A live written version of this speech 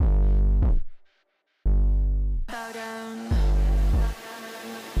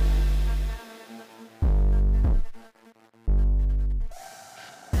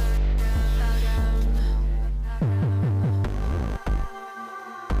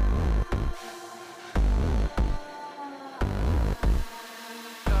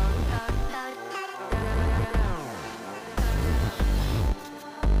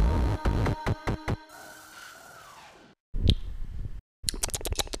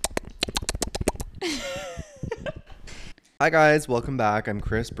Hi guys, welcome back. I'm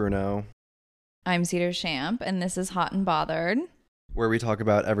Chris Bruno, I'm Cedar Champ, and this is Hot and Bothered. where we talk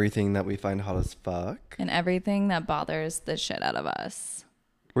about everything that we find hot as fuck. And everything that bothers the shit out of us.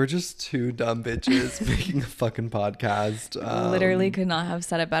 We're just two dumb bitches making a fucking podcast. Literally could not have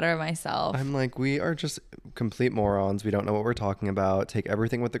said it better myself. I'm like, we are just complete morons. We don't know what we're talking about. Take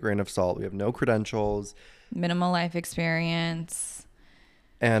everything with a grain of salt. We have no credentials. Minimal life experience.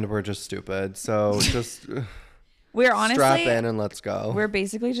 And we're just stupid. So just We're honestly strap in and let's go. We're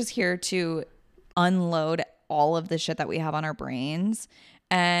basically just here to unload all of the shit that we have on our brains.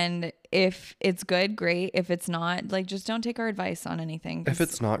 And if it's good, great. If it's not, like, just don't take our advice on anything. If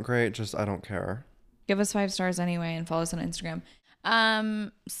it's not great, just I don't care. Give us 5 stars anyway and follow us on Instagram.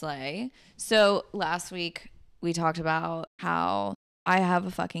 Slay. So last week we talked about how I have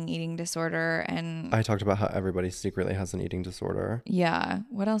a fucking eating disorder, and I talked about how everybody secretly has an eating disorder. yeah.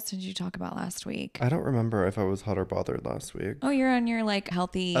 What else did you talk about last week? I don't remember if I was hot or bothered last week. Oh, you're on your like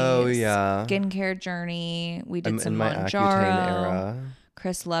healthy skincare journey. We did I'm some in my Accutane era.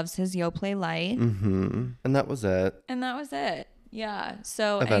 Chris loves his Yoplait Light. And that was it. And that was it. Yeah.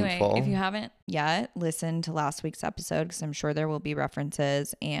 So Eventful. anyway, if you haven't yet listened to last week's episode, because I'm sure there will be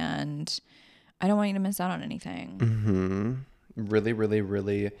references, and I don't want you to miss out on anything. Really, really,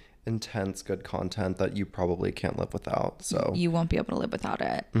 really intense, good content that you probably can't live without. So You won't be able to live without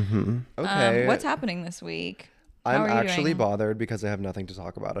it. okay. What's happening this week? I'm How are you actually doing? bothered because I have nothing to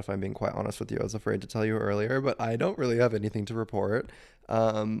talk about, if I'm being quite honest with you. I was afraid to tell you earlier, but I don't really have anything to report.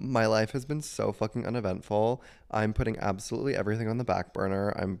 My life has been so fucking uneventful. I'm putting absolutely everything on the back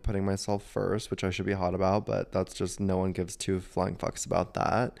burner. I'm putting myself first, which I should be hot about, but that's just, no one gives two flying fucks about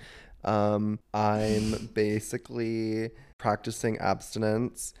that. I'm basically practicing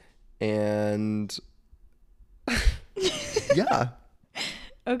abstinence and yeah.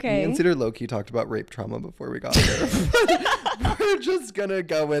 Okay. Me and Cedar low-key talked about rape trauma before we got here. We're just gonna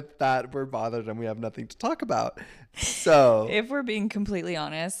go with that. We're bothered and we have nothing to talk about. So If we're being completely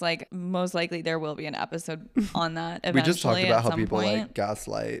honest, like, most likely there will be an episode on that eventually. we just talked about at how some people point. like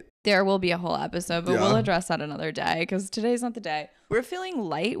gaslight. There will be a whole episode, but Yeah. we'll address that another day, because today's not the day. We're feeling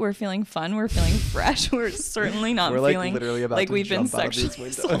light. We're feeling fun. We're feeling fresh. We're certainly not We're like feeling literally about like to we've been jump out of these sexually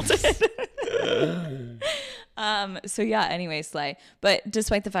windows. assaulted. So yeah, anyway, Slay. But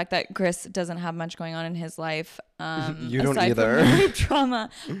despite the fact that Chris doesn't have much going on in his life, You don't aside from either. the rape trauma,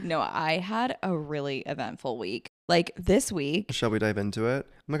 no, I had a really eventful week. Like this week. Shall we dive into it?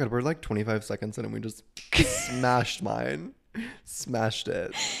 Oh my god, we're like 25 seconds in and we just smashed mine. Smashed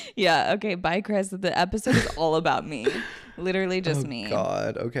it. Yeah, okay, bye, Chris. The episode is all about me. Literally just me.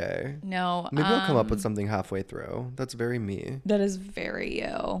 God, okay. No. Maybe I'll come up with something halfway through. That's very me. That is very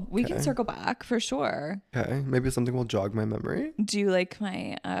you. We can Okay. circle back for sure. Okay, maybe something will jog my memory. Do you like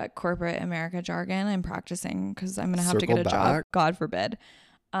my corporate America jargon? I'm practicing because I'm gonna have to get Circle a job. back? God forbid.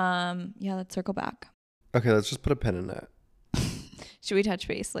 Yeah, let's circle back. Okay, let's just put a pin in it. Should we touch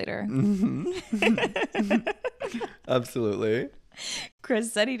base later? Absolutely.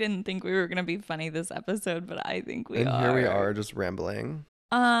 Chris said he didn't think we were gonna be funny this episode, but I think we And are. here we are, just rambling.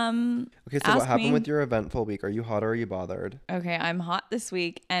 Okay, so ask what happened me. with your eventful week? Are you hot or are you bothered? Okay, I'm hot this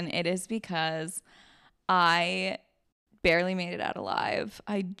week, and it is because I barely made it out alive.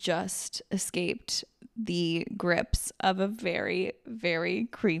 I just escaped the grips of a very, very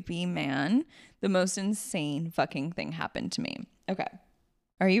creepy man. The most insane fucking thing happened to me. Okay.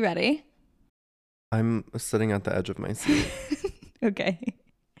 Are you ready? I'm sitting at the edge of my seat. Okay.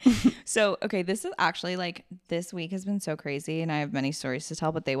 So, okay, this is actually like, this week has been so crazy, and I have many stories to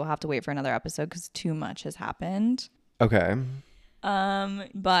tell, but they will have to wait for another episode because too much has happened. Okay.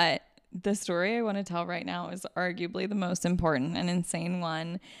 But the story I want to tell right now is arguably the most important and insane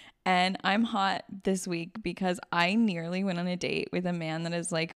one. And I'm hot this week because I nearly went on a date with a man that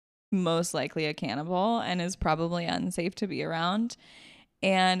is like most likely a cannibal and is probably unsafe to be around.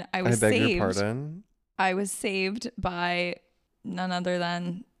 And I was beg saved. your pardon. I was saved by none other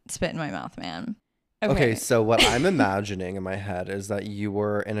than Spit in My Mouth Man. Okay, so what I'm imagining in my head is that you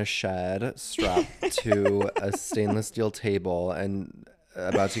were in a shed strapped to a stainless steel table and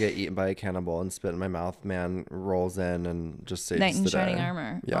about to get eaten by a cannibal, and Spit in My Mouth Man rolls in and just saves Knight in the shining day.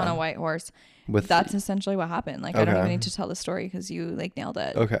 armor Yeah. on a white horse. With That's essentially what happened. Like, I don't Okay. even need to tell the story because you like nailed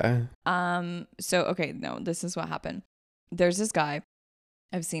it. Okay. So okay, no, this is what happened. There's this guy.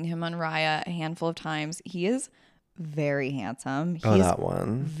 I've seen him on Raya a handful of times. He is very handsome. He's that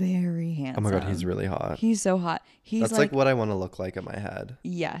one. very handsome. Oh my god, he's really hot. He's so hot. He's That's like what I want to look like in my head.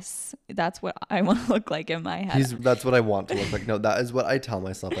 yes, that's what I want to look like in my head. That's what I want to look like. No, that is what I tell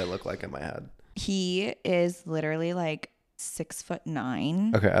myself I look like in my head. He is literally like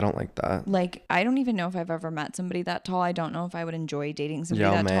 6'9". Okay, I don't like that. Like, I don't even know if I've ever met somebody that tall. I don't know if I would enjoy dating somebody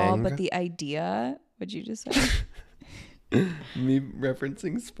Yao that tall, Ming. but the idea, what'd you just say? Me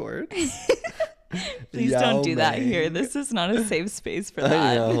referencing sports. Please Yao don't do that here. Ming. This is not a safe space for I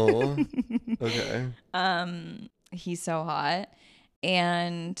that. know. Okay. He's so hot.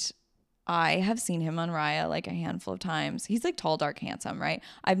 And I have seen him on Raya like a handful of times. He's like tall, dark, handsome, right?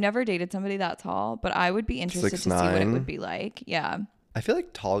 I've never dated somebody that tall, but I would be interested to see what it would 6'9". be like. Yeah. I feel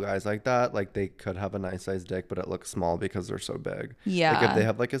like tall guys like that, like they could have a nice sized dick, but it looks small because they're so big. Yeah. Like if they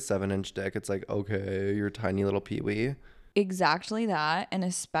have like a 7-inch dick, it's like, okay, you're a tiny little peewee. Exactly that. And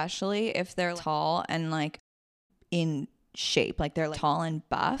especially if they're tall and like in shape, like they're like tall and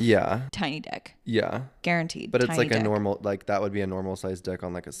buff. Yeah. Tiny dick. Yeah. Guaranteed. But it's tiny like dick. a normal, like that would be a normal sized dick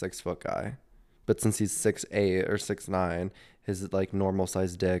on like a 6-foot guy. But since he's 6'8" or 6'9", his like normal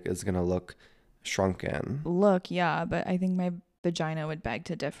sized dick is going to look shrunken. Look, yeah, but I think my vagina would beg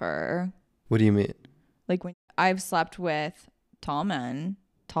to differ. What do you mean? Like when I've slept with tall men,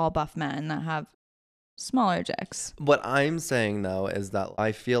 tall buff men that have smaller dicks. What I'm saying though is that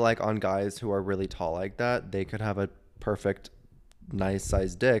I feel like on guys who are really tall like that, they could have a perfect nice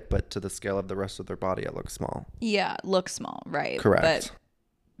sized dick, but to the scale of the rest of their body it looks small. Yeah, looks small, right? Correct. But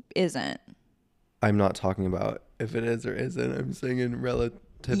isn't. I'm not talking about if it is or isn't. I'm saying in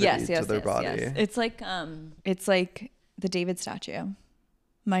relativity to their body. Yes. It's like the David statue.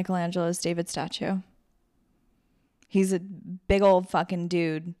 Michelangelo's David statue. He's a big old fucking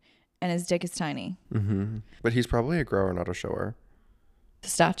dude and his dick is tiny. Mm-hmm. But he's probably a grower, not a shower. The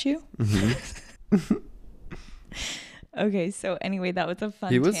statue? Mm-hmm. Okay, so anyway, that was a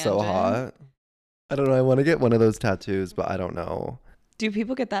fun He was tangent. so hot. I don't know. I want to get one of those tattoos, but I don't know. Do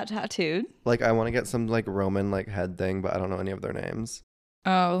people get that tattooed? Like, I want to get some, like, Roman, like, head thing, but I don't know any of their names.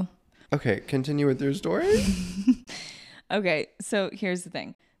 Oh. Okay, continue with your story. Okay, so here's the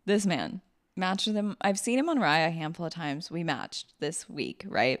thing. This man, matched with him. I've seen him on Raya a handful of times. We matched this week,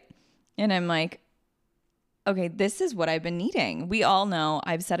 right? And I'm like, okay, this is what I've been needing. We all know.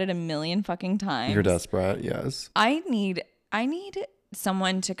 I've said it a million fucking times. You're desperate, yes. I need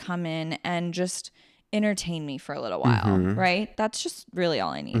someone to come in and just entertain me for a little while, right? That's just really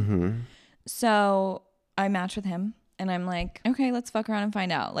all I need. Mm-hmm. So I match with him and I'm like, okay, let's fuck around and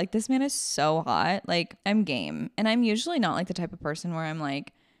find out. Like, this man is so hot. Like, I'm game. And I'm usually not like the type of person where I'm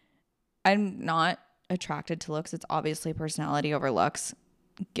like, I'm not attracted to looks. It's obviously personality over looks,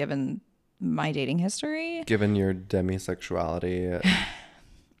 given my dating history. Given your demisexuality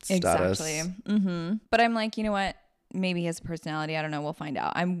status. Exactly. But I'm like, you know what? Maybe his personality, I don't know. We'll find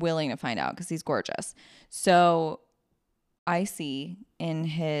out. I'm willing to find out because he's gorgeous. So I see in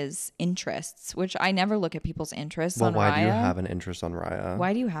his interests, which I never look at people's interests on Raya. Why do you have an interest on Raya?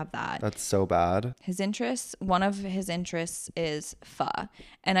 Why do you have that? That's so bad. His interests, one of his interests is pho.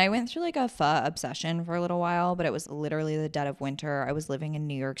 And I went through like a pho obsession for a little while, but it was literally the dead of winter. I was living in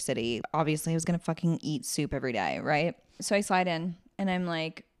New York City. Obviously, I was going to fucking eat soup every day, right? So I slide in and I'm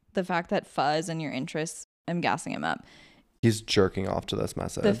like, the fact that pho is in your interests, I'm gassing him up. He's jerking off to this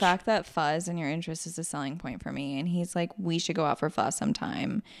message. The fact that pho is in your interest is a selling point for me. And he's like, we should go out for pho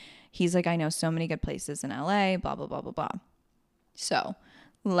sometime. He's like, I know so many good places in LA, blah, blah, blah, blah, blah. So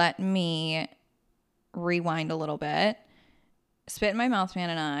let me rewind a little bit. Spit in my mouth man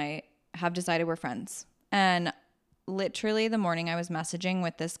and I have decided we're friends. And literally the morning I was messaging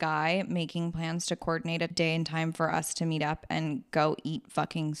with this guy, making plans to coordinate a day and time for us to meet up and go eat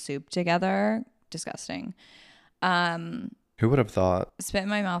fucking soup together. Disgusting. Who would have thought? Spit in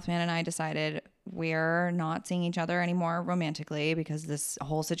my mouth man and I decided we're not seeing each other anymore romantically because this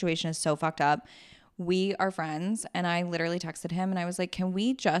whole situation is so fucked up. We are friends. And I literally texted him and I was like, can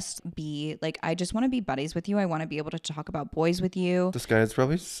we just be like, I just want to be buddies with you. I want to be able to talk about boys with you. This guy is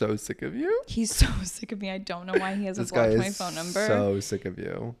probably so sick of you. He's so sick of me. I don't know why he hasn't blocked my phone number. So sick of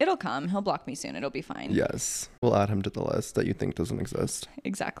you. It'll come. He'll block me soon. It'll be fine. Yes. We'll add him to the list that you think doesn't exist.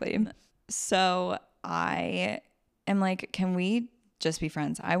 Exactly. So I am like, can we just be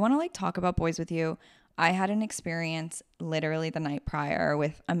friends? I want to like talk about boys with you. I had an experience literally the night prior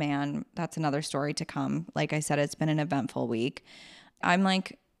with a man. That's another story to come. Like I said, it's been an eventful week. I'm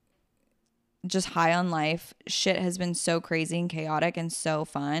like just high on life. Shit has been so crazy and chaotic and so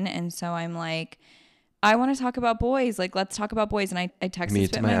fun. And so I'm like, I want to talk about boys. Like, let's talk about boys. And I texted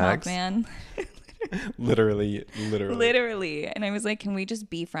Spit my mouth man. Literally. And I was like, can we just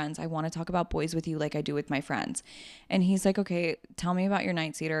be friends? I want to talk about boys with you like I do with my friends. And he's like, okay, tell me about your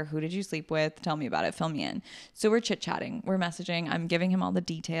night, Cedar. Who did you sleep with? Tell me about it. Fill me in. So we're chit-chatting. We're messaging. I'm giving him all the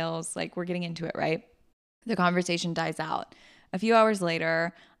details. Like, we're getting into it, right? The conversation dies out. A few hours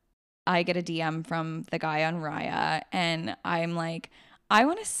later, I get a DM from the guy on Raya, and I'm like, I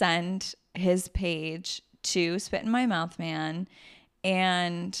want to send his page to Spit in My Mouth Man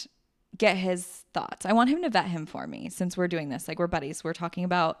and get his thoughts. I want him to vet him for me since we're doing this. Like, we're buddies. We're talking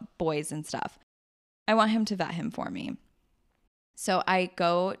about boys and stuff. I want him to vet him for me. So I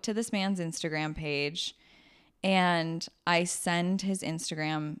go to this man's Instagram page and I send his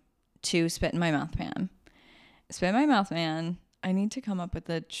Instagram to Spit in My Mouth Man. Spit in My Mouth Man. I need to come up with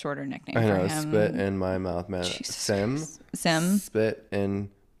a shorter nickname I know, for him. Spit in My Mouth Man. Jesus Sim. Christ. Sim. Spit in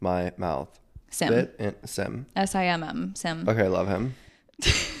My Mouth. Sim. Spit in Sim. Simm. Sim. Okay, love him.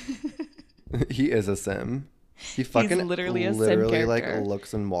 He is a Sim. He fucking He's literally a Sim like character.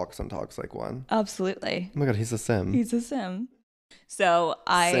 looks and walks and talks like one. Absolutely. Oh my god, he's a Sim. He's a Sim. So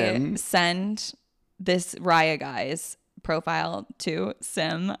I send this Raya guy's profile to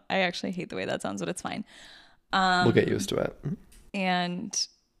Sim. I actually hate the way that sounds, but it's fine. We'll get used to it. And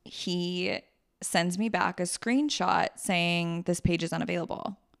he sends me back a screenshot saying this page is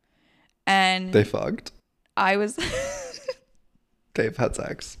unavailable. And They fucked. I was They've had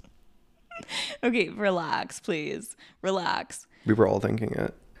sex. okay, relax, please. Relax. We were all thinking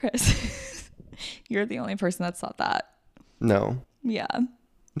it. Chris, you're the only person that's thought that. No. Yeah.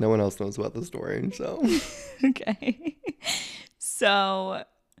 No one else knows about the story, so. Okay. So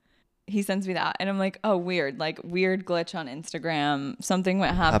he sends me that and I'm like, oh, weird, like weird glitch on Instagram. Something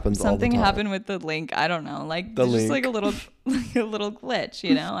what happened. Something happened with the link. I don't know. Like the just link. like a little glitch,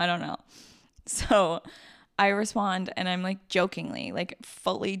 you know? I don't know. So I respond and I'm like jokingly, like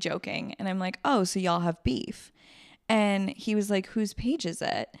fully joking. And I'm like, oh, so y'all have beef. And he was like, whose page is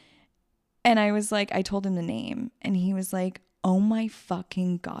it? And I was like, I told him the name. And he was like, oh my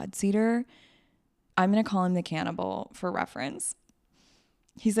fucking God, Cedar. I'm going to call him the Cannibal for reference.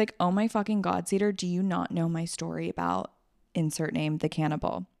 He's like, oh my fucking God, Cedar, do you not know my story about insert name, the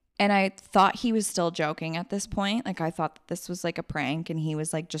Cannibal? And I thought he was still joking at this point. Like I thought that this was like a prank and he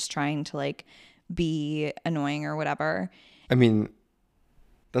was like just trying to like be annoying or whatever. I mean,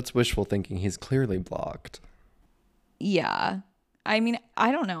 that's wishful thinking. He's clearly blocked. Yeah. I mean,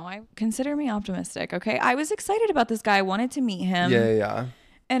 I don't know. I consider me optimistic. Okay. I was excited about this guy. I wanted to meet him. Yeah.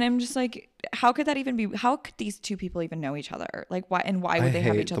 And I'm just like, how could that even be? How could these two people even know each other? Like, why? And why would they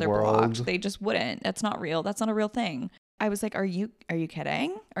have each other blocked? They just wouldn't. That's not real. That's not a real thing. I was like, are you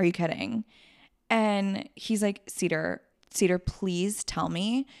kidding? Are you kidding? And he's like, Cedar, please tell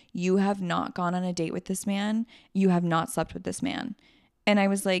me you have not gone on a date with this man. You have not slept with this man. And I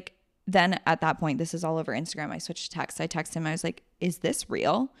was like, then at that point, this is all over Instagram. I switched to text. I texted him. I was like, is this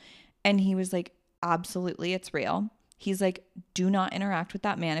real? And he was like, absolutely, it's real. He's like, do not interact with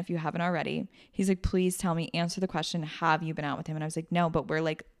that man if you haven't already. He's like, please tell me, answer the question. Have you been out with him? And I was like, no, but we're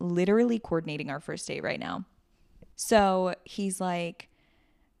like literally coordinating our first date right now. So he's like,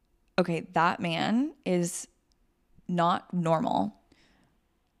 okay, that man is not normal.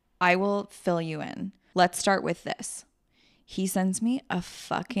 I will fill you in. Let's start with this. He sends me a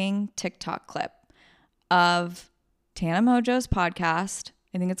fucking TikTok clip of Tana Mojo's podcast.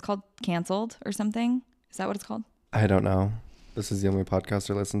 I think it's called Canceled or something. Is that what it's called? I don't know. This is the only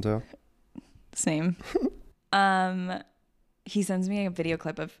podcast I listen to. Same. He sends me a video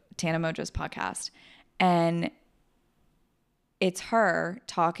clip of Tana Mojo's podcast, and it's her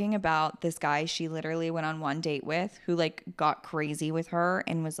talking about this guy she literally went on one date with who like got crazy with her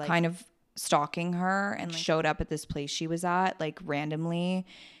and was like kind of stalking her and like showed up at this place she was at like randomly,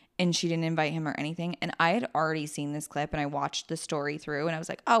 and she didn't invite him or anything. And I had already seen this clip and I watched the story through and I was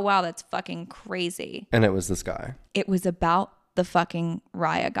like, oh wow, that's fucking crazy. And it was this guy. It was about the fucking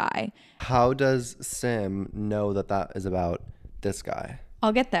Raya guy. How does Sim know that that is about this guy?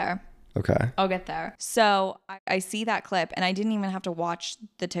 I'll get there. Okay. I'll get there. So I see that clip and I didn't even have to watch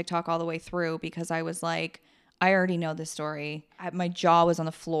the TikTok all the way through because I was like, I already know this story. My jaw was on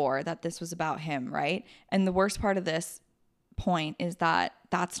the floor that this was about him, right? And the worst part of this point is that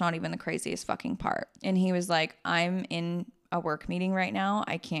that's not even the craziest fucking part. And he was like, I'm in a work meeting right now.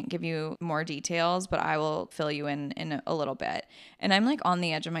 I can't give you more details, but I will fill you in a little bit. And I'm like on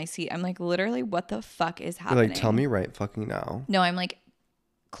the edge of my seat. I'm like, literally, what the fuck is happening? You're like, tell me right fucking now. No, I'm like,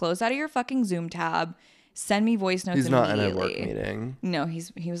 close out of your fucking Zoom tab. Send me voice notes immediately. He's not in a work meeting. No,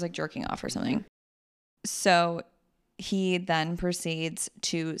 he was like jerking off or something. So he then proceeds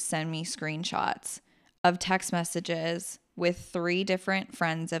to send me screenshots of text messages with 3 different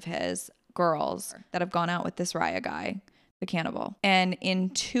friends of his, girls, that have gone out with this Raya guy, the Cannibal. And in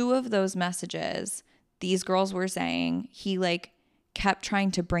 2 of those messages, these girls were saying he like kept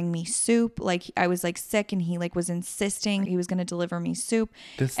trying to bring me soup. Like I was like sick and he like was insisting he was going to deliver me soup.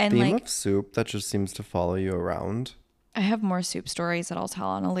 This and theme like of soup that just seems to follow you around. I have more soup stories that I'll tell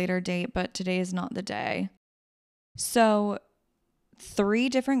on a later date, but today is not the day. So 3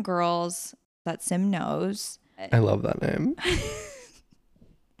 different girls that Sim knows. I love that name.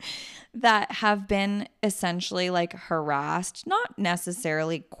 That have been essentially like harassed, not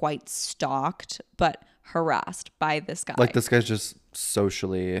necessarily quite stalked, but harassed by this guy. Like this guy's just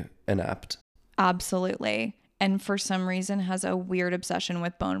socially inept. Absolutely. And for some reason has a weird obsession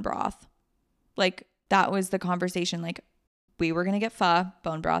with bone broth. Like that was the conversation. Like we were going to get pho,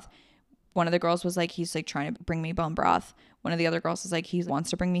 bone broth. One of the girls was like, he's like trying to bring me bone broth. One of the other girls was like, he wants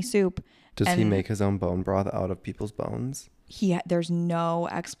to bring me soup. Does he make his own bone broth out of people's bones? There's no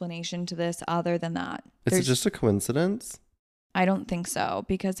explanation to this other than that. Is it just a coincidence? I don't think so,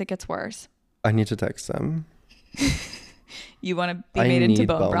 because it gets worse. I need to text him. You want to be made into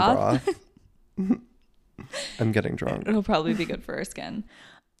bone broth? I'm getting drunk. It'll probably be good for our skin.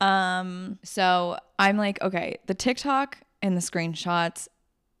 So I'm like, okay, the TikTok and the screenshots,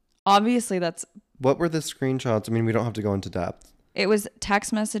 obviously that's... What were the screenshots? I mean, we don't have to go into depth. It was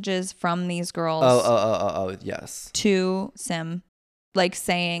text messages from these girls. Oh, yes. To Sim, like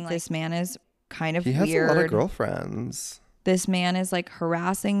saying this man is kind of weird. He has a lot of girlfriends. This man is like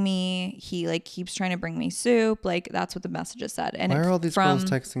harassing me. He like keeps trying to bring me soup. Like that's what the messages said. And why are all these girls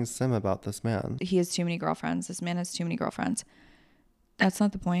texting Sim about this man? He has too many girlfriends. This man has too many girlfriends. That's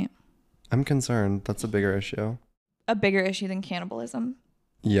not the point. I'm concerned. That's a bigger issue. A bigger issue than cannibalism.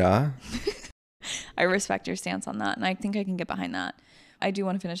 Yeah. I respect your stance on that, and I think I can get behind that. I do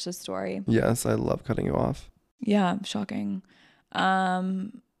want to finish this story. Yes, I love cutting you off. Yeah, shocking.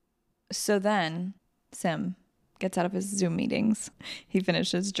 So then Sim gets out of his Zoom meetings. He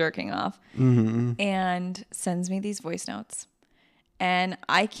finishes jerking off and sends me these voice notes. And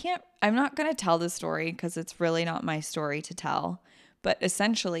I'm not going to tell the story because it's really not my story to tell. But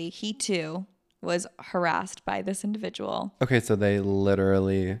essentially, he too was harassed by this individual. Okay, so they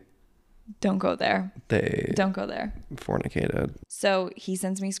literally... Don't go there. Don't go there. Fornicated. So he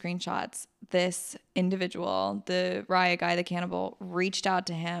sends me screenshots. This individual, the Raya guy, the cannibal, reached out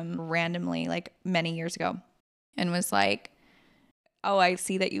to him randomly like many years ago and was like, oh, I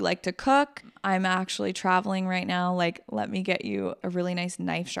see that you like to cook. I'm actually traveling right now. Like, let me get you a really nice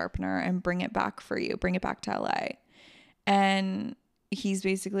knife sharpener and bring it back for you. Bring it back to LA. And he's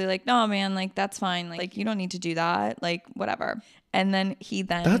basically like, no, man, like, that's fine. Like, you don't need to do that. Like, whatever. And then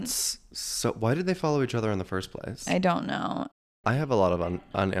That's so... Why did they follow each other in the first place? I don't know. I have a lot of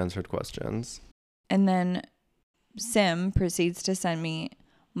unanswered questions. And then Sim proceeds to send me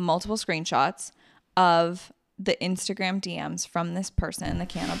multiple screenshots of the Instagram DMs from this person, the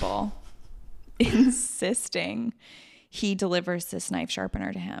cannibal, insisting he delivers this knife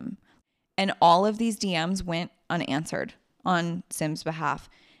sharpener to him. And all of these DMs went unanswered on Sim's behalf.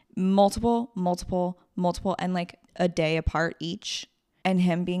 Multiple, and like a day apart each. And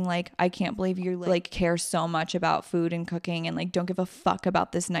him being like, I can't believe you like care so much about food and cooking and like don't give a fuck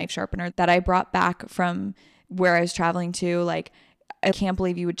about this knife sharpener that I brought back from where I was traveling to. Like, I can't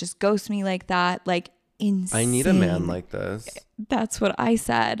believe you would just ghost me like that. Like, insane. I need a man like this. That's what I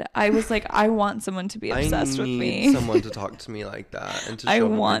said. I was like, I want someone to be obsessed with me. I need someone to talk to me like that and to show I up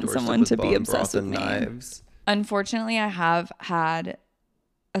at my want doorstep someone with to be bone obsessed broth with and me. knives. Unfortunately, I have had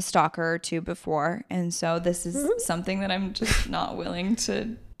a stalker or two before, and so this is something that I'm just not willing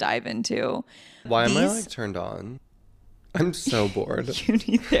to dive into. Why am I like turned on? I'm so bored. You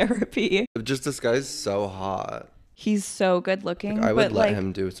need therapy. Just this guy's so hot. He's so good looking. Like, I would but let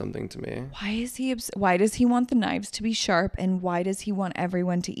him do something to me. Why does he want the knives to be sharp, and why does he want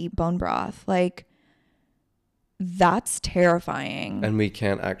everyone to eat bone broth? Like, that's terrifying. And we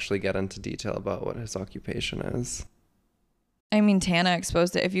can't actually get into detail about what his occupation is. I mean, Tana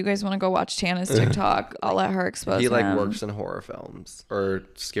exposed it. If you guys want to go watch Tana's TikTok, I'll let her expose him. He like works in horror films or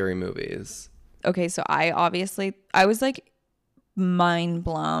scary movies. Okay, so I was like mind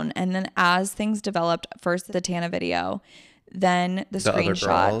blown. And then as things developed, first the Tana video, then the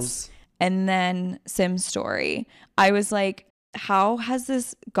screenshots, and then Sim's story, I was like, how has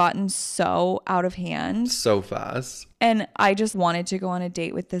this gotten so out of hand? So fast. And I just wanted to go on a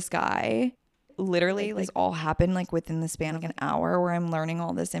date with this guy. Literally, like, all happened like within the span of an hour where I'm learning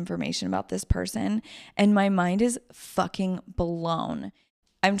all this information about this person. And my mind is fucking blown.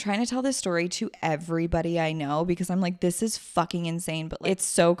 I'm trying to tell this story to everybody I know because I'm like, this is fucking insane. But like, it's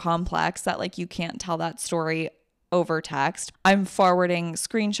so complex that like you can't tell that story over text. I'm forwarding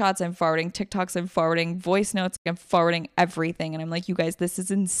screenshots, I'm forwarding TikToks, I'm forwarding voice notes, I'm forwarding everything. And I'm like, you guys, this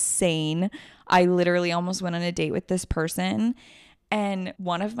is insane. I literally almost went on a date with this person. And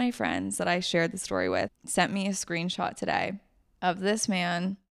one of my friends that I shared the story with sent me a screenshot today of this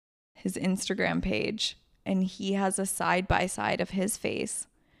man, his Instagram page, and he has a side by side of his face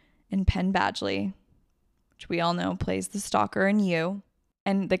and Penn Badgley, which we all know plays the stalker in You.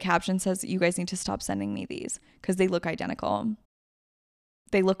 And the caption says, you guys need to stop sending me these because they look identical.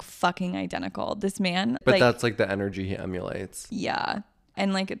 They look fucking identical. This man. But that's like the energy he emulates. Yeah.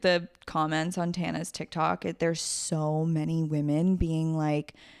 And like the comments on Tana's TikTok, there's so many women being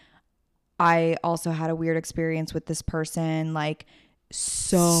like, I also had a weird experience with this person. Like,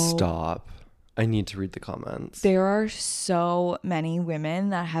 so. Stop. I need to read the comments. There are so many women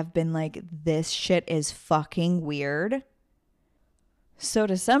that have been like, this shit is fucking weird. So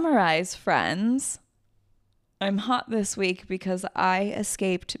to summarize, friends, I'm hot this week because I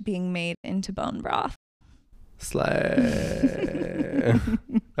escaped being made into bone broth. Slay.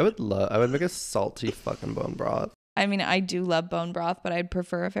 I would make a salty fucking bone broth. I mean, I do love bone broth, but I'd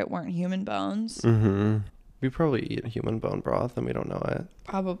prefer if it weren't human bones. Mm-hmm. We probably eat human bone broth and we don't know it.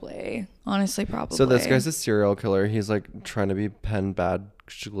 Probably. Honestly, probably. So this guy's a serial killer. He's like trying to be Penn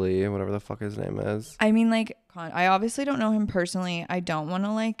Badgley, whatever the fuck his name is. I mean, like, I obviously don't know him personally. I don't want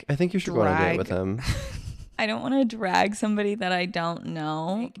to like. I think you should go on a date with him. I don't want to drag somebody that I don't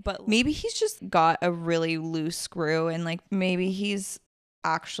know, but maybe he's just got a really loose screw and like maybe he's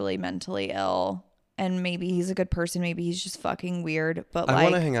actually mentally ill and maybe he's a good person. Maybe he's just fucking weird, but I like.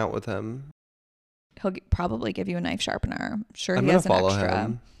 want to hang out with him. He'll probably give you a knife sharpener. I'm sure I'm he has an gonna follow extra.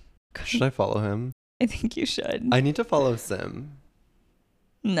 him. Should I follow him? I think you should. I need to follow Sim.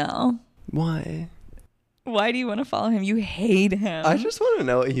 No. Why? Why do you want to follow him? You hate him. I just want to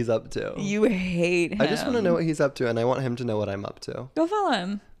know what he's up to. You hate him. I just want to know what he's up to, and I want him to know what I'm up to. Go follow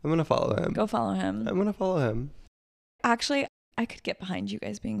him. I'm gonna follow him. Go follow him. I'm gonna follow him. Actually, I could get behind you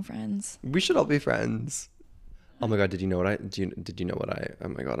guys being friends. We should all be friends. Oh my god, did you know what I oh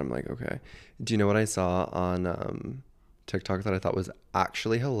my god, I'm like, okay. Do you know what I saw on TikTok that I thought was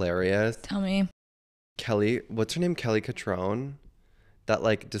actually hilarious? Tell me. What's her name? Kelly Catrone? That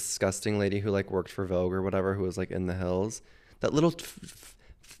like disgusting lady who like worked for Vogue or whatever, who was like in the hills. That little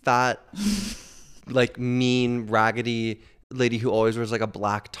fat like mean raggedy lady who always wears like a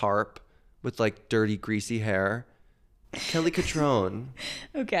black tarp with like dirty greasy hair. Kelly Catrone.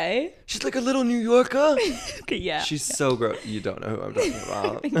 Okay. She's like a little New Yorker. Okay, yeah. She's so gross. You don't know who I'm talking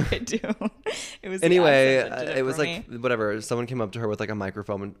about. I think I do. It was anyway. it Was like whatever. Someone came up to her with like a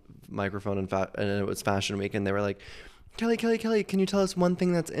microphone and it was Fashion Week, and they were like, Kelly, can you tell us one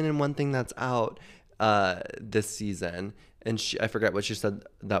thing that's in and one thing that's out this season? And I forget what she said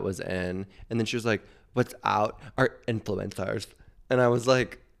that was in, and then she was like, what's out are influencers, and I was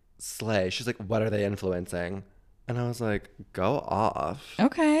like, slay. She's like, what are they influencing? And I was like, go off.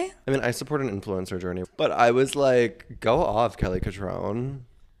 Okay. I mean, I support an influencer journey, but I was like, go off, Kelly Catrone.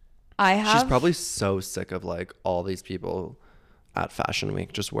 She's probably so sick of like all these people at Fashion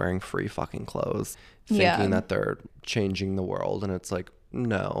Week just wearing free fucking clothes, thinking that they're changing the world. And it's like,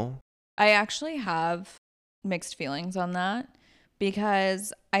 no. I actually have mixed feelings on that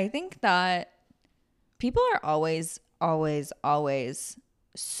because I think that people are always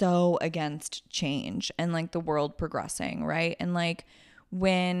so against change and like the world progressing, right? And like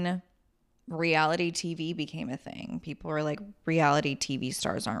when reality TV became a thing, people were like, reality TV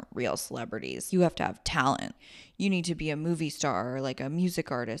stars aren't real celebrities. You have to have talent. You need to be a movie star or like a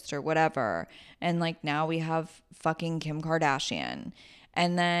music artist or whatever. And like now we have fucking Kim Kardashian.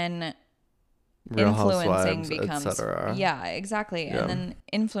 And then Real influencing Housewives, becomes etc. Yeah, exactly. Yeah. And then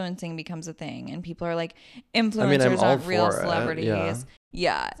influencing becomes a thing and people are like, influencers aren't real celebrities.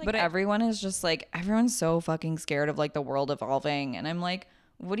 Yeah. But everyone is just like, everyone's so fucking scared of like the world evolving. And I'm like,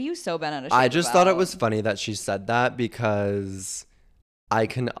 what are you so bent out of shape I just about? thought it was funny that she said that because I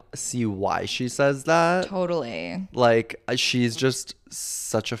can see why she says that. Totally. Like, she's just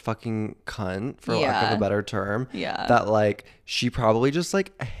such a fucking cunt, for lack of a better term. Yeah. That like, she probably just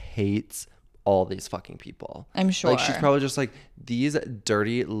like hates all these fucking people. I'm sure. Like, she's probably just like, these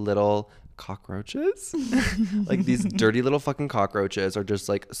dirty little cockroaches. Like, these dirty little fucking cockroaches are just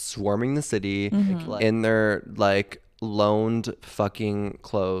like swarming the city in their like loaned fucking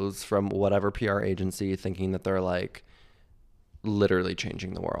clothes from whatever PR agency, thinking that they're like literally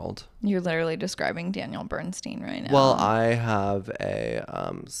changing the world. You're literally describing Daniel Bernstein right now. Well, I have a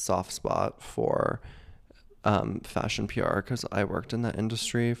soft spot for fashion PR because I worked in that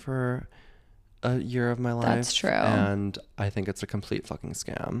industry for a year of my life. That's true. And I think it's a complete fucking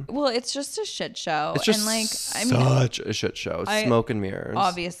scam. Well, it's just a shit show. It's just and like, such a shit show. Smoke and mirrors.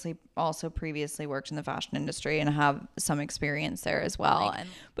 Obviously also previously worked in the fashion industry and have some experience there as well.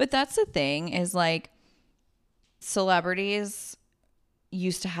 But that's the thing is like, celebrities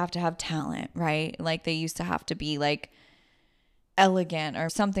used to have talent, right? Like they used to have to be like elegant or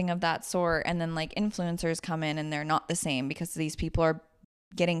something of that sort, and then like influencers come in and they're not the same because these people are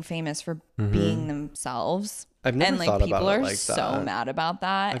getting famous for being themselves. I've never And like thought people about it are like so that. mad about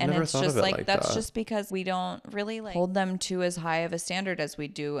that. I've And never it's thought of just it like like that's that. just because we don't really like hold them to as high of a standard as we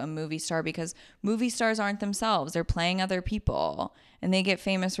do a movie star, because movie stars aren't themselves. They're playing other people and they get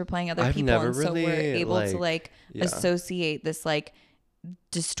famous for playing other I've people. never And so we're really able to like yeah. associate this like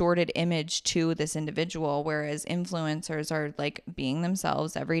distorted image to this individual, whereas influencers are like being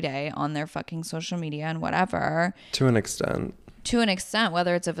themselves every day on their fucking social media and whatever. To an extent,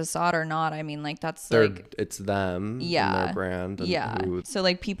 Whether it's a facade or not. I mean, like that's it's them and yeah, their brand and yeah. who. So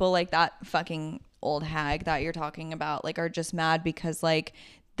like people like that fucking old hag that you're talking about like are just mad because like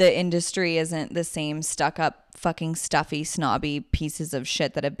the industry isn't the same stuck up fucking stuffy snobby pieces of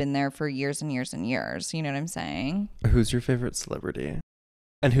shit that have been there for years and years and years. You know what I'm saying? Who's your favorite celebrity?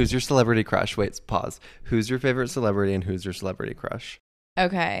 And who's your celebrity crush? Wait, pause. Who's your favorite celebrity and who's your celebrity crush?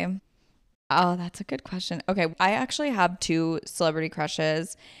 Okay. Oh, that's a good question. Okay, I actually have 2 celebrity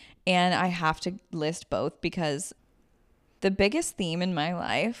crushes, and I have to list both because the biggest theme in my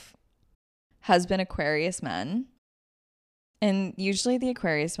life has been Aquarius men. And usually the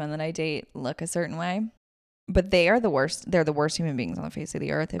Aquarius men that I date look a certain way, but they are the worst. They're the worst human beings on the face of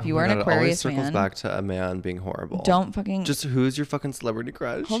the earth. If you are an It always Aquarius circles man, back to a man being horrible. don't fucking Just who's your fucking celebrity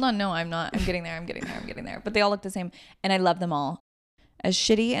crush? hold on. No, I'm not. I'm getting there. I'm getting there. But they all look the same, and I love them all. As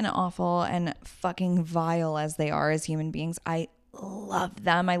shitty and awful and fucking vile as they are as human beings, I love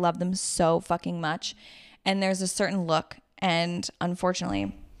them. I love them so fucking much. And there's a certain look, and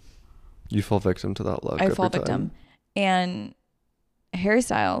unfortunately, You fall victim to that look. I every fall time. victim. And Harry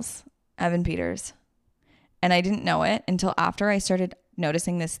Styles, Evan Peters. And I didn't know it until after I started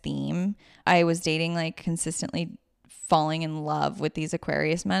noticing this theme. I was dating like consistently falling in love with these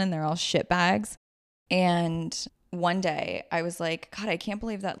Aquarius men, and they're all shitbags. And one day I was like, God, I can't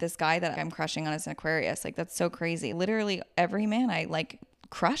believe that this guy that I'm crushing on is an Aquarius. Like, that's so crazy. Literally every man I like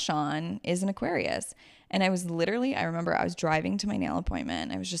crush on is an Aquarius. And I remember I was driving to my nail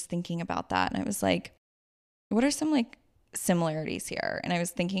appointment. I was just thinking about that. And I was like, what are some like similarities here? And I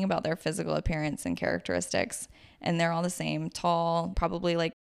was thinking about their physical appearance and characteristics, and they're all the same: tall, probably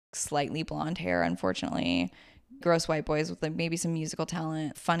like slightly blonde hair, unfortunately, gross white boys with like maybe some musical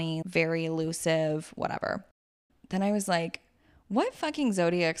talent, funny, very elusive, whatever. Then I was like, what fucking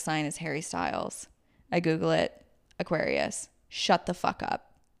zodiac sign is Harry Styles? I Google it, Aquarius. Shut the fuck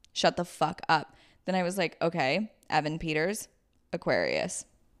up. Then I was like, okay, Evan Peters, Aquarius.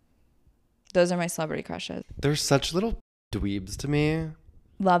 Those are my celebrity crushes. They're such little dweebs to me.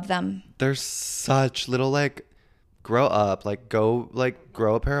 Love them. They're such little like grow up, like go like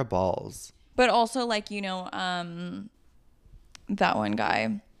grow a pair of balls. But also like, that one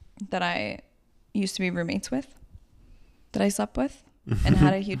guy that I used to be roommates with, that I slept with and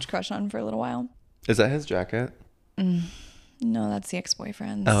had a huge crush on for a little while. Is that his jacket? No, that's the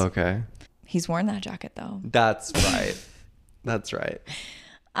ex-boyfriend's. Oh, okay. He's worn that jacket though. That's right. That's right.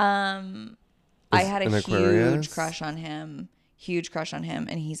 I had a huge Aquarius? crush on him.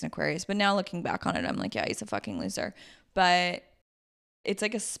 And he's an Aquarius. But now looking back on it, I'm like, yeah, he's a fucking loser. But it's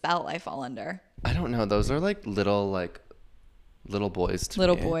like a spell I fall under. I don't know. Those are like little boys to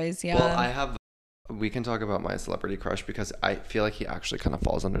Little me. boys, yeah. Well, we can talk about my celebrity crush because I feel like he actually kind of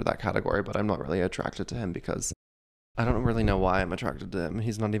falls under that category, but I'm not really attracted to him because I don't really know why I'm attracted to him.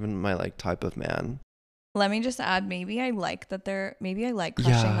 He's not even my like type of man. Let me just add, maybe I like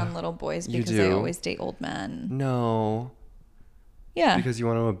crushing Yeah, on little boys you because I do. always date old men. No. Yeah. Because you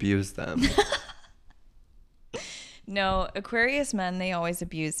want to abuse them. No, Aquarius men, they always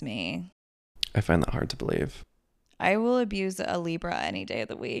abuse me. I find that hard to believe. I will abuse a Libra any day of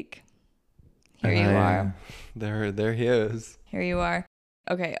the week. Here you are. There he is. Here you are.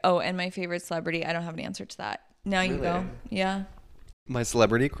 Okay. Oh, and my favorite celebrity, I don't have an answer to that. Now you Really? go. Yeah. My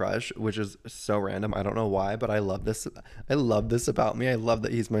celebrity crush, which is so random, I don't know why, but I love this. I love this about me. I love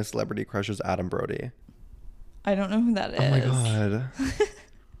that he's my celebrity crush is Adam Brody. I don't know who that is. Oh my god.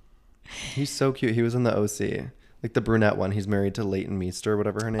 He's so cute. He was in the OC. Like the brunette one. He's married to Leighton Meester,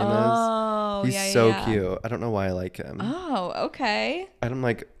 whatever her name Oh, is. yeah, He's so yeah. cute. I don't know why I like him. Oh, okay.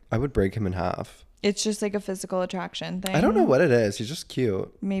 I would break him in half. It's just like a physical attraction thing. I don't know what it is. He's just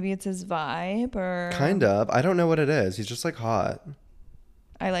cute. Maybe it's his vibe or... Kind of. I don't know what it is. He's just like hot.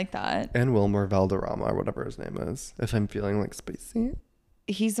 I like that. And Wilmer Valderrama or whatever his name is. If I'm feeling like spicy.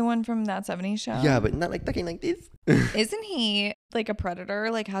 He's the one from That 70s Show? Yeah, but not like talking like this. Isn't he like a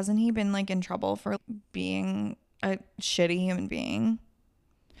predator? Like, hasn't he been like in trouble for being a shitty human being?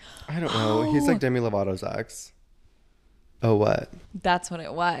 I don't know. He's like Demi Lovato's ex. Oh, what? That's what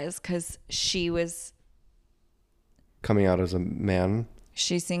it was, because she was Coming out as a man.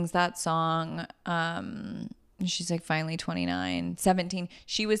 She sings that song. She's like finally 29, 17.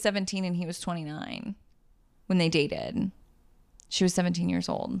 She was 17 and he was 29 when they dated. She was 17 years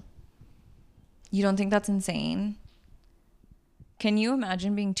old. You don't think that's insane? Can you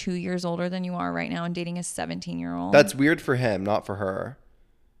imagine being 2 years older than you are right now and dating a 17-year-old? That's weird for him, not for her.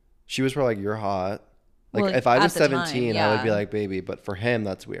 She was probably like, you're hot. Like, Well, if I at was the 17, time, I would be yeah. like, baby. But for him,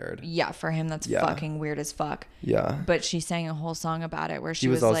 that's weird. Yeah, for him, that's Yeah. fucking weird as fuck. Yeah. But she sang a whole song about it where she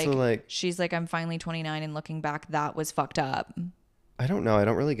was was also like, she's like, I'm finally 29 and looking back, that was fucked up. I don't know. I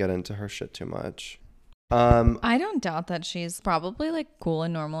don't really get into her shit too much. I don't doubt that she's probably like cool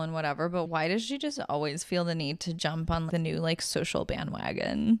and normal and whatever, but why does she just always feel the need to jump on the new like social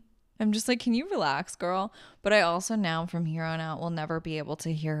bandwagon? I'm just like, can you relax, girl? But I also now from here on out will never be able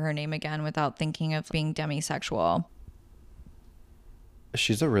to hear her name again without thinking of being demisexual.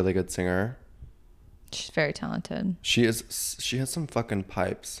 She's a really good singer. She's very talented. She has some fucking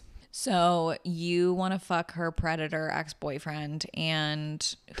pipes. So you want to fuck her predator ex-boyfriend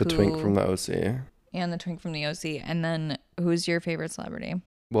and The twink from the OC. And the twink from the OC. And then who's your favorite celebrity?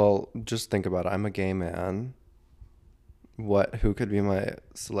 Well, just think about it. I'm a gay man. Who could be my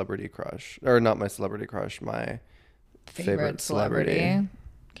celebrity crush? Or not my celebrity crush, my favorite celebrity.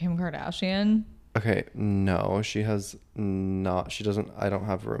 Kim Kardashian. Okay, no, she doesn't, I don't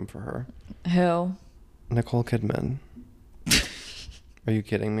have room for her. Who? Nicole Kidman. Are you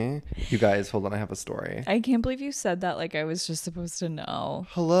kidding me? You guys, hold on, I have a story. I can't believe you said that like I was just supposed to know.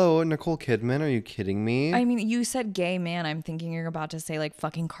 Hello, Nicole Kidman, are you kidding me? I mean, you said gay man. I'm thinking you're about to say like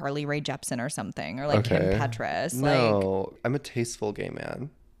fucking Carly Rae Jepsen or something, or like Kim Petras. No, I'm a tasteful gay man.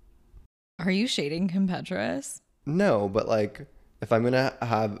 Are you shading Kim Petras? No, but like, if I'm gonna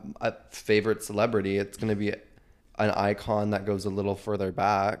have a favorite celebrity, it's gonna be an icon that goes a little further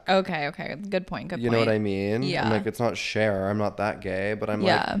back. Okay. Good point. You know what I mean? Yeah. I'm like, it's not Cher. I'm not that gay, but I'm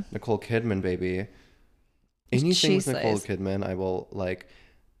like Nicole Kidman, baby. Anything with Nicole Kidman, I will like.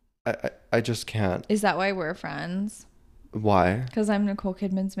 I just can't. Is that why we're friends? Why? Because I'm Nicole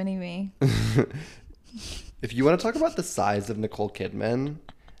Kidman's mini me. If you want to talk about the size of Nicole Kidman,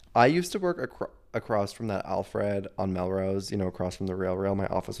 I used to work across from that Alfred on Melrose, across from the rail. My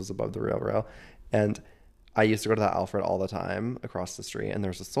office was above the rail. And I used to go to that Alfred all the time across the street, and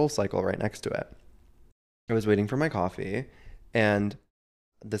there's a Soul Cycle right next to it. I was waiting for my coffee, and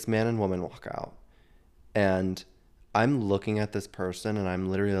this man and woman walk out. And I'm looking at this person, and I'm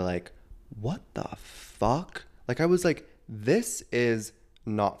literally like, what the fuck? Like, I was like, this is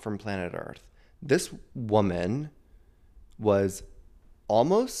not from planet Earth. This woman was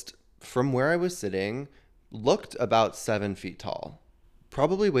almost from where I was sitting, looked about 7 feet tall,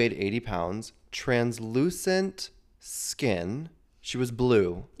 probably weighed 80 pounds, translucent skin. She was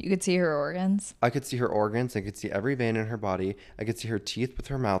blue. You could see her organs. I could see her organs. I could see every vein in her body. I could see her teeth with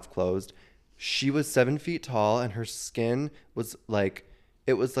her mouth closed. She was 7 feet tall, and her skin was like,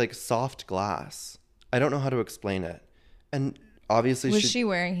 it was like soft glass. I don't know how to explain it. And obviously was she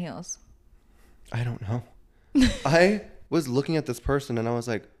wearing heels? I don't know. I was looking at this person, and I was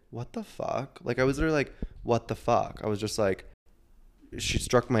like, what the fuck? Like, I was literally like, what the fuck? I was just like, she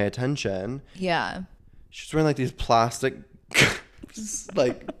struck my attention. Yeah. She's wearing like these plastic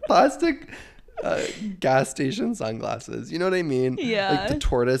gas station sunglasses. You know what I mean? Yeah. Like the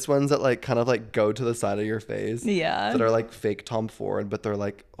tortoise ones that like kind of like go to the side of your face. Yeah. That are like fake Tom Ford, but they're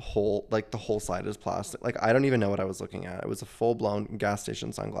like the whole side is plastic. Like, I don't even know what I was looking at. It was a full blown gas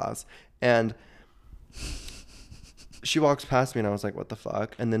station sunglass. And she walks past me, and I was like, what the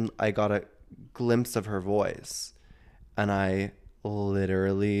fuck? And then I got a glimpse of her voice, and I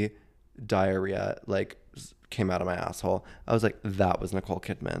literally diarrhea like came out of my asshole. I was like, that was Nicole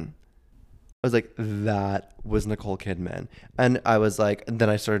Kidman. I was like, that was Nicole Kidman. And I was like, and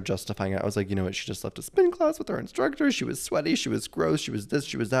then I started justifying it. I was like, you know what? She just left a spin class with her instructor. She was sweaty. She was gross. She was this.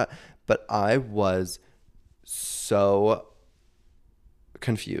 She was that. But I was so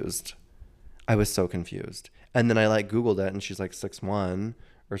confused. I was so confused. And then I like Googled it, and she's like 6'1"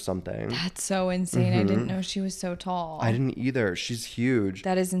 or something. That's so insane. I didn't know she was so tall. I didn't either. She's huge.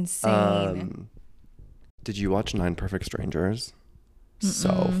 That is insane. Did you watch 9 Perfect Strangers?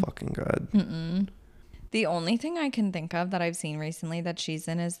 So fucking good. The only thing I can think of that I've seen recently that she's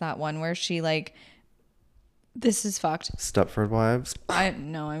in is that one where she like, this is fucked. Stepford Wives.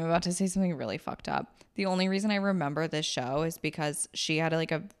 I'm about to say something really fucked up. The only reason I remember this show is because she had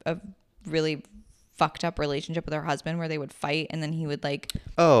like a really fucked up relationship with her husband where they would fight, and then he would like,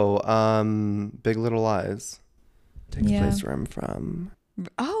 Big Little Lies takes place where I'm from.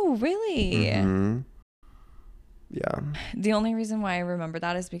 oh really? Yeah. The only reason why I remember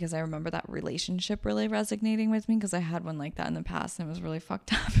that is because I remember that relationship really resonating with me, because I had one like that in the past and it was really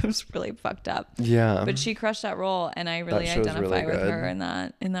fucked up. It was really fucked up. Yeah. But she crushed that role, and I really That show's identify really with her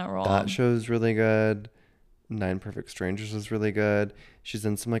good. in that role. That show's really good. Nine Perfect Strangers is really good. She's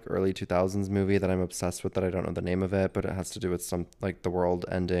in some like early 2000s movie that I'm obsessed with that I don't know the name of it, but it has to do with some like the world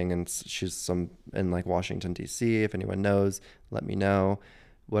ending, and she's some in like Washington D.C. If anyone knows, let me know.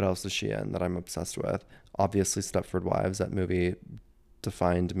 What else is she in that I'm obsessed with? Obviously Stepford Wives. That movie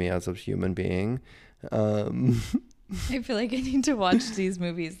defined me as a human being. I feel like I need to watch these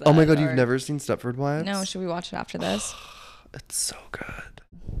movies. Oh my god, you've never seen Stepford Wives? No, should we watch it after this? It's so good.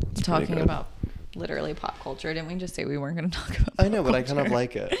 It's talking about literally pop culture. Didn't we just say we weren't going to talk about pop I know, but I culture? kind of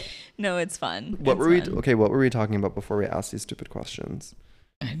like it. No, it's fun. What were we talking about before we asked these stupid questions?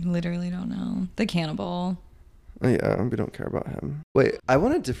 I literally don't know. The cannibal. Oh, yeah, we don't care about him. Wait, I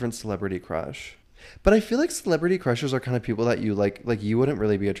want a different celebrity crush. But I feel like celebrity crushes are kind of people that you like you wouldn't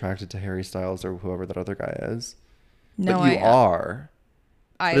really be attracted to Harry Styles or whoever that other guy is. No, but you are.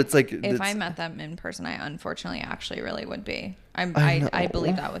 But it's like if I met them in person, I unfortunately actually really would be. I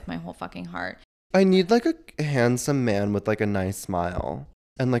believe that with my whole fucking heart. I need like a handsome man with like a nice smile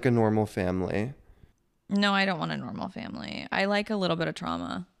and like a normal family. No, I don't want a normal family. I like a little bit of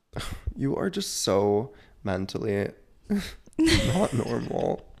trauma. You are just so mentally not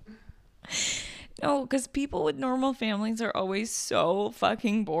normal. No, because people with normal families are always so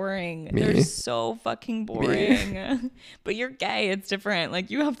fucking boring. Me? They're so fucking boring. But you're gay. It's different.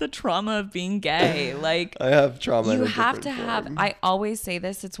 Like, you have the trauma of being gay. Like, I have trauma. You have to have. I always say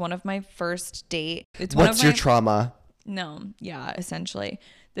this. It's one of my first date. It's What's your trauma? No. Yeah, essentially.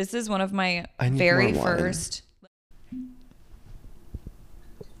 This is one of my I need very more wine. first.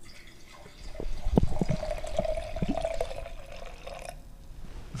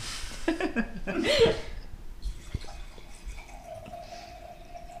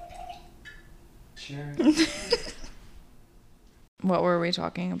 Cheers. What were we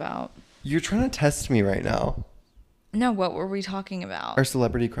talking about? You're trying to test me right now. No, what were we talking about? Our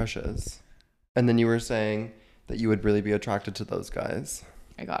celebrity crushes. And then you were saying that you would really be attracted to those guys.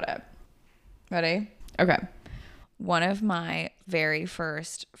 I got it. Ready? Okay. One of my very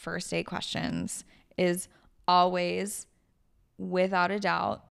first date questions is always, without a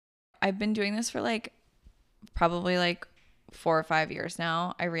doubt, I've been doing this for like probably like 4 or 5 years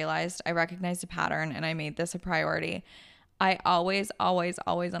now. I recognized a pattern, and I made this a priority. I always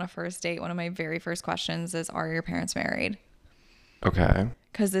on a first date, one of my very first questions is, are your parents married? Okay.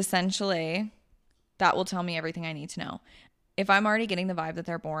 Because essentially that will tell me everything I need to know. If I'm already getting the vibe that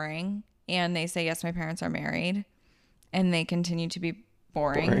they're boring and they say, yes, my parents are married, and they continue to be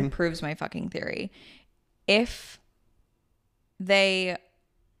boring. Proves my fucking theory. If they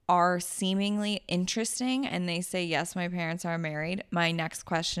are seemingly interesting and they say, yes, my parents are married, my next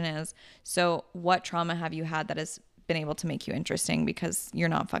question is, so what trauma have you had that has been able to make you interesting, because you're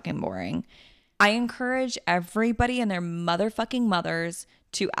not fucking boring? I encourage everybody and their motherfucking mothers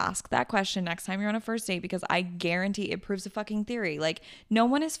to ask that question next time you're on a first date, because I guarantee it proves a fucking theory. Like, no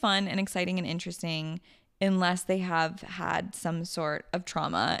one is fun and exciting and interesting unless they have had some sort of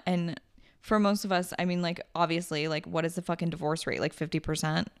trauma. And for most of us, I mean, like, obviously, like, what is the fucking divorce rate? Like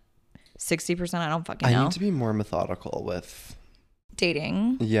 50%? 60%? I don't fucking know. I need to be more methodical with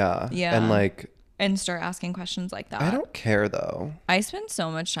dating. Yeah. And start asking questions like that. I don't care though. I spend so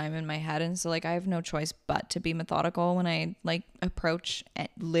much time in my head, and so like I have no choice but to be methodical when I like approach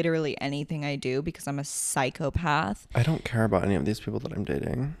literally anything I do, because I'm a psychopath. I don't care about any of these people that I'm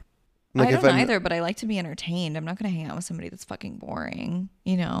dating. Like, I don't either, but I like to be entertained. I'm not going to hang out with somebody that's fucking boring,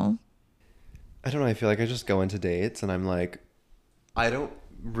 you know? I don't know. I feel like I just go into dates and I'm like, I don't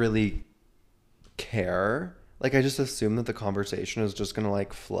really care. Like, I just assume that the conversation is just going to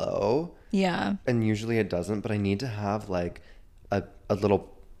like flow. Yeah. And usually it doesn't, but I need to have like a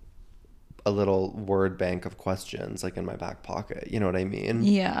little word bank of questions like in my back pocket. You know what I mean?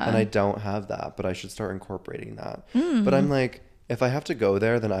 Yeah. And I don't have that, but I should start incorporating that. But I'm like, if I have to go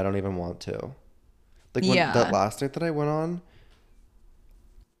there, then I don't even want to. Like that last night that I went on.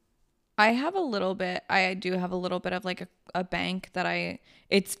 I do have a little bit of like a bank that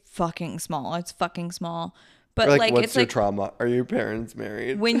it's fucking small. It's fucking small. But like what's it's your like, trauma? Are your parents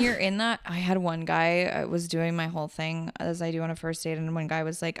married? When you're in that, I had one guy, I was doing my whole thing as I do on a first date, and one guy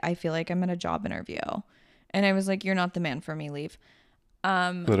was like, I feel like I'm in a job interview. And I was like, you're not the man for me, leave.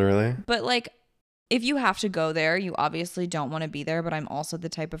 Literally. But like, if you have to go there, you obviously don't want to be there. But I'm also the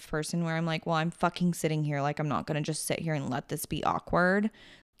type of person where I'm like, well, I'm fucking sitting here. Like, I'm not going to just sit here and let this be awkward.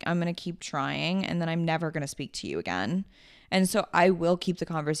 I'm going to keep trying, and then I'm never going to speak to you again. And so I will keep the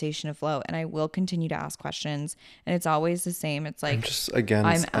conversation afloat and I will continue to ask questions. And it's always the same. It's like,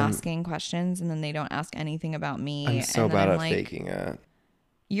 I'm asking questions and then they don't ask anything about me. I'm so and then bad I'm at like, faking it.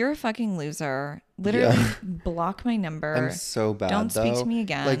 You're a fucking loser. Literally block my number. I'm so bad. Don't speak to me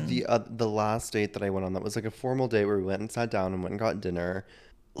again. Like the last date that I went on, that was like a formal date where we went and sat down and went and got dinner.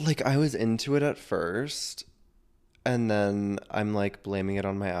 Like I was into it at first, and then I'm like blaming it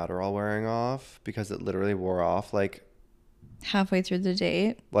on my Adderall wearing off because it literally wore off like halfway through the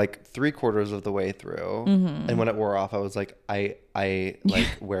date, like 3/4 of the way through. And when it wore off, I was like, I like,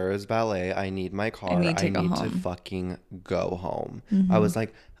 where is ballet? I need my car. I need to fucking go home. I was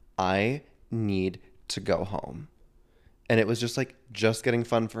like, I need to go home. And it was just like just getting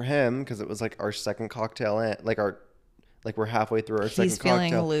fun for him because it was like our second cocktail in, like we're halfway through our second cocktail.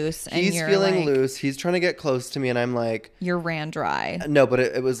 He's feeling loose. And he's feeling loose. He's trying to get close to me, and I'm like, you're ran dry. No, but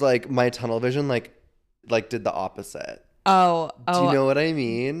it was like my tunnel vision like did the opposite. Oh, do you know what I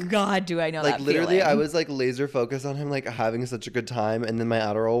mean? God, do I know like that literally feeling. I was like laser focused on him like having such a good time, and then my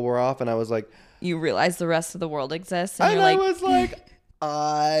Adderall wore off and I was like, you realize the rest of the world exists, and I was like,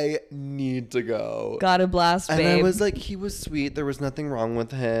 I need to go. Got a blast, babe. And I was like, he was sweet, there was nothing wrong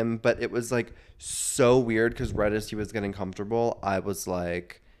with him, but it was like so weird because right as he was getting comfortable, I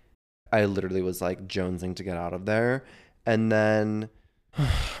literally was like jonesing to get out of there. And then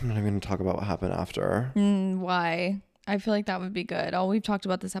I'm not even going to talk about what happened after. Why? I feel like that would be good. All we've talked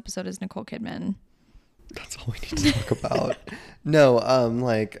about this episode is Nicole Kidman. That's all we need to talk about. No,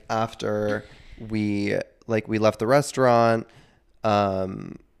 like after we left the restaurant,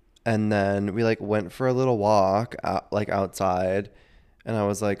 and then we like went for a little walk like outside, and I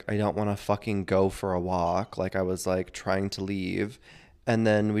was like, I don't want to fucking go for a walk. Like I was like trying to leave, and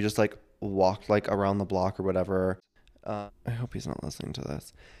then we just like walked like around the block or whatever. I hope he's not listening to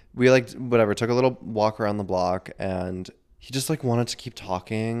this. We like took a little walk around the block, and he just like wanted to keep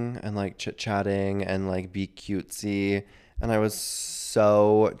talking and like chit-chatting and like be cutesy, and I was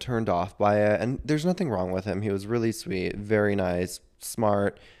so turned off by it. And there's nothing wrong with him. He was really sweet, very nice,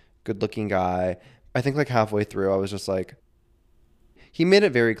 smart, good-looking guy. I think like halfway through I was just like, he made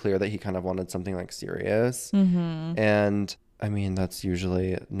it very clear that he kind of wanted something like serious. And I mean, that's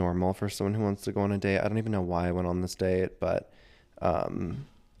usually normal for someone who wants to go on a date. I don't even know why I went on this date, but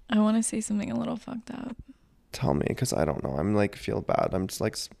I want to say something a little fucked up. Tell me, because I don't know. I'm like, feel bad.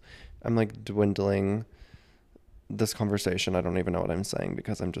 I'm like dwindling this conversation. I don't even know what I'm saying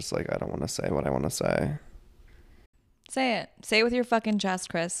because I'm just like, I don't want to say what I want to say. Say it. Say it with your fucking chest,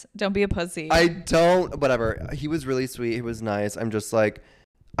 Chris. Don't be a pussy. I don't, whatever. He was really sweet. He was nice. I'm just like,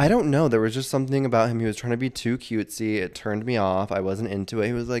 I don't know. There was just something about him. He was trying to be too cutesy. It turned me off. I wasn't into it.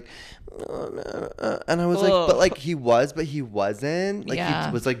 He was like, and I was like, but like he was, but he wasn't. Like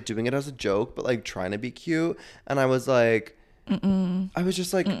he was like doing it as a joke, but like trying to be cute. And I was like, I was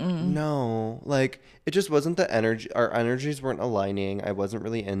just like, no, like it just wasn't the energy. Our energies weren't aligning. I wasn't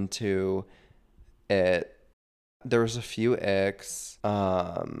really into it. There was a few icks.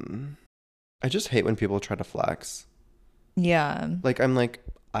 I just hate when people try to flex. Yeah. Like, I'm like,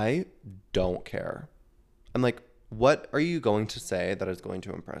 I don't care. I'm like, what are you going to say that is going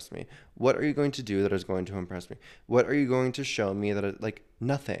to impress me? What are you going to do that is going to impress me? What are you going to show me that is like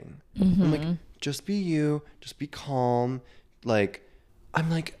nothing? I'm like, just be you, just be calm. Like, I'm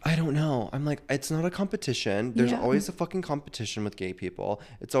like, I don't know. I'm like, it's not a competition. There's always a fucking competition with gay people.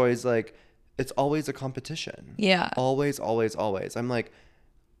 It's always like, it's always a competition. Yeah. Always, always, always. I'm like,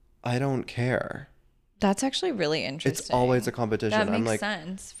 I don't care. That's actually really interesting. It's always a competition. That makes I'm like,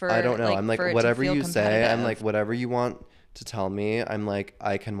 sense. For I don't know. Like, I'm like, whatever you say, I'm like, whatever you want to tell me, I'm like,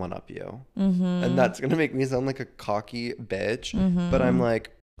 I can one up you. And that's going to make me sound like a cocky bitch. But I'm like,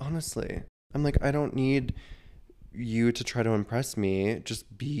 honestly, I'm like, I don't need you to try to impress me.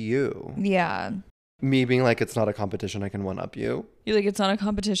 Just be you. Yeah. Me being like, it's not a competition. I can one up you. You're like, it's not a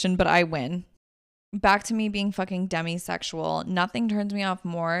competition, but I win. Back to me being fucking demisexual. Nothing turns me off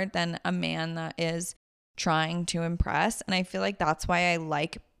more than a man that is trying to impress. And I feel like that's why I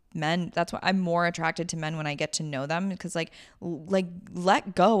like men. That's why I'm more attracted to men when I get to know them, because like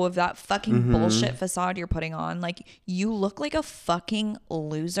let go of that fucking bullshit facade you're putting on. Like, you look like a fucking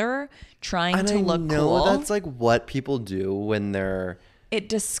loser trying to look cool. That's like what people do when they're, it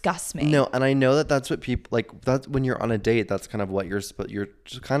disgusts me. No, and I know that that's what people like. That's when you're on a date. That's kind of what you're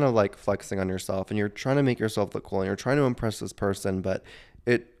just kind of like flexing on yourself, and you're trying to make yourself look cool, and you're trying to impress this person, but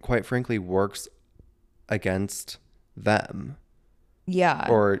it quite frankly works against them. Yeah.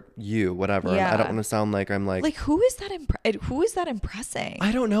 Or you, whatever. Yeah. And I don't want to sound like I'm like who is that impressing?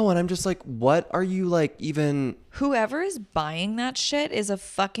 I don't know. And I'm just like, what are you like even? Whoever is buying that shit is a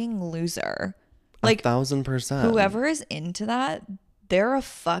fucking loser. Like 1,000%. whoever is into that, they're a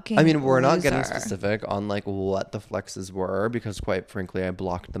fucking I mean, we're not loser. getting specific on like what the flexes were because quite frankly, I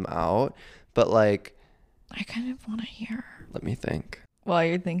blocked them out. But like, I kind of want to hear. let me think. While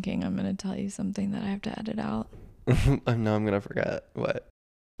you're thinking, I'm going to tell you something that I have to edit out. I know I'm going to forget. What?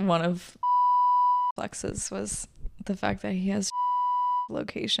 One of flexes was the fact that he has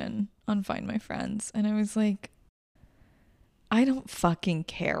location on Find My Friends. And I was like, I don't fucking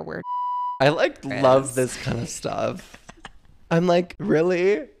care where I like love this kind of stuff. I'm like,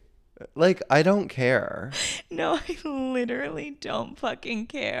 really? Like, I don't care. No, I literally don't fucking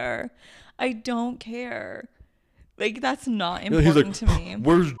care. I don't care. Like, that's not important to me.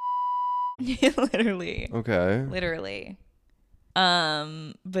 Where's Literally. Okay. Literally.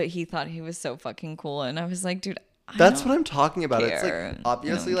 But he thought he was so fucking cool. And I was like, dude, that's what I'm talking about. care. It's like,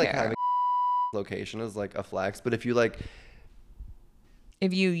 obviously, like, care. having location is like a flex. But if you like...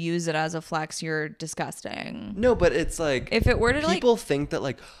 If you use it as a flex, you're disgusting. No, but it's like... If it were to like... People think that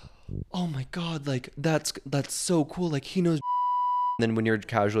like, oh my God, like, that's so cool. Like, he knows... And then when you're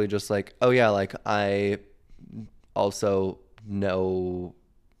casually just like, oh yeah, like, I also know...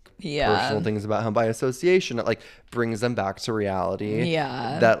 personal things about him by association, it like brings them back to reality.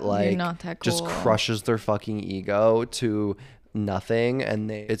 Yeah, that like you're not that cool. Just crushes their fucking ego to nothing,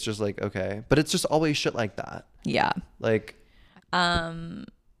 and it's just like, okay, but it's just always shit like that. Yeah, like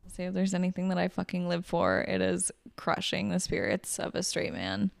say if there's anything that I fucking live for, it is crushing the spirits of a straight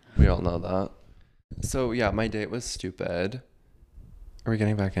man. We all know that. So yeah, my date was stupid. Are we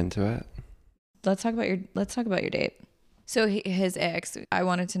getting back into it? Let's talk about your date. So his ex, I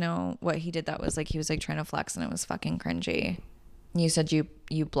wanted to know what he did that was like, he was like trying to flex and it was fucking cringy. You said you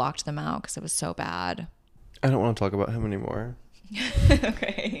blocked them out because it was so bad. I don't want to talk about him anymore.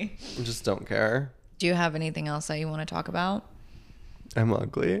 Okay. I just don't care. Do you have anything else that you want to talk about? I'm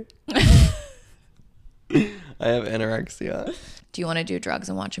ugly. I have anorexia. Do you want to do drugs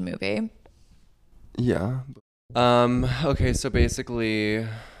and watch a movie? Yeah. Okay, so basically...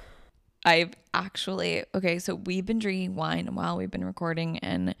 so we've been drinking wine while we've been recording,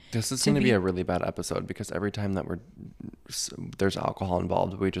 and this is going to be a really bad episode because every time that there's alcohol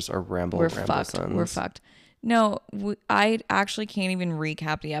involved, we just are We're fucked. No, I actually can't even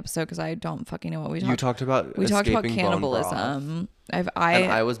recap the episode because I don't fucking know what we talked. You talked about we talked about escaping cannibalism. And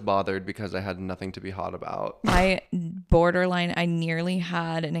I was bothered because I had nothing to be hot about. I nearly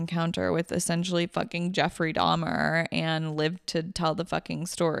had an encounter with essentially fucking Jeffrey Dahmer and lived to tell the fucking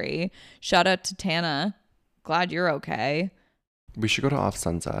story. Shout out to Tana. Glad you're okay. We should go to Off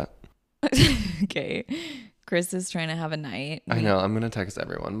Sunset. Okay. Chris is trying to have a night. I know. I'm going to text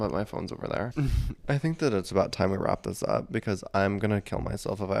everyone, but my phone's over there. I think that it's about time we wrap this up because I'm going to kill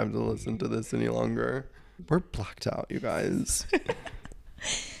myself if I have to listen to this any longer. We're blacked out, you guys.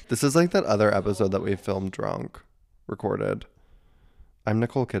 This is like that other episode that we filmed recorded. I'm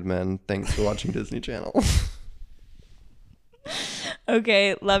Nicole Kidman. Thanks for watching Disney Channel.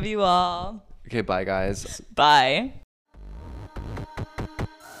 Okay. Love you all. Okay. Bye, guys. Bye.